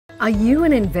Are you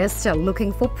an investor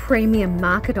looking for premium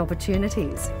market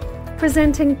opportunities?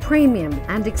 Presenting premium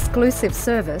and exclusive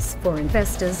service for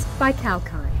investors by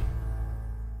Kalkine.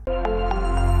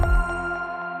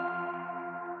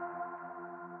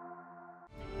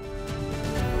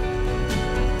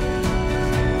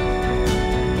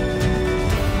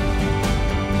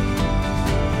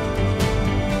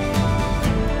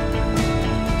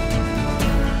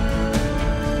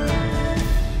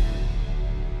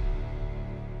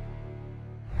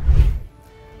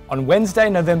 On Wednesday,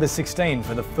 November 16,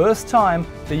 for the first time,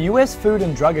 the US Food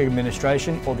and Drug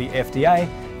Administration, or the FDA,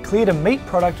 cleared a meat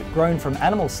product grown from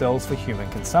animal cells for human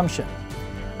consumption.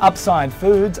 Upside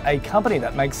Foods, a company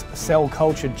that makes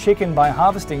cell-cultured chicken by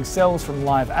harvesting cells from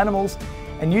live animals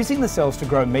and using the cells to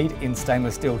grow meat in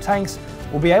stainless steel tanks,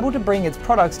 will be able to bring its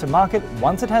products to market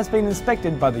once it has been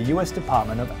inspected by the US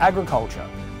Department of Agriculture,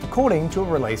 according to a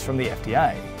release from the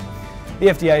FDA. The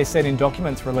FDA said in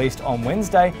documents released on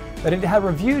Wednesday that it had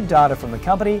reviewed data from the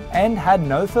company and had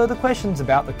no further questions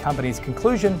about the company's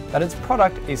conclusion that its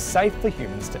product is safe for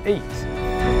humans to eat.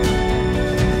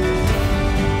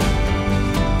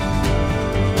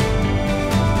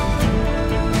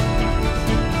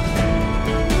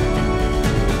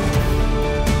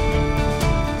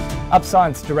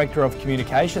 Upside's Director of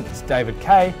Communications, David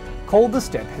Kay, called the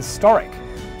step historic,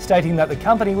 stating that the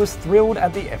company was thrilled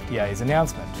at the FDA's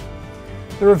announcement.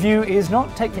 The review is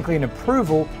not technically an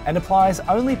approval and applies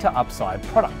only to Upside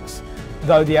products,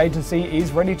 though the agency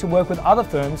is ready to work with other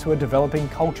firms who are developing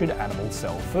cultured animal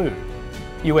cell food.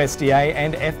 USDA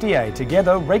and FDA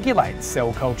together regulate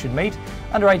cell-cultured meat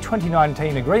under a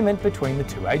 2019 agreement between the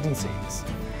two agencies.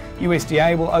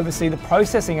 USDA will oversee the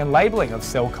processing and labelling of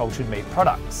cell-cultured meat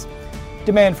products.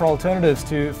 Demand for alternatives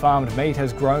to farmed meat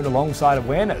has grown alongside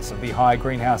awareness of the high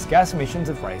greenhouse gas emissions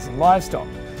of raising livestock.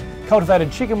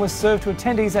 Cultivated chicken was served to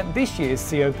attendees at this year's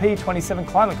COP27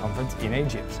 climate conference in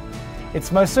Egypt.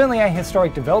 It's most certainly a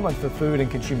historic development for food and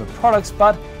consumer products,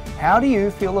 but how do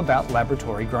you feel about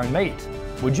laboratory-grown meat?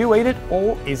 Would you eat it,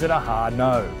 or is it a hard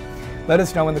no? Let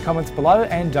us know in the comments below,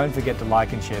 and don't forget to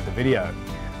like and share the video.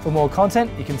 For more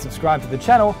content, you can subscribe to the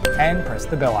channel and press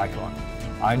the bell icon.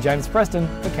 I'm James Preston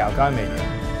for Kalkine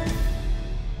Media.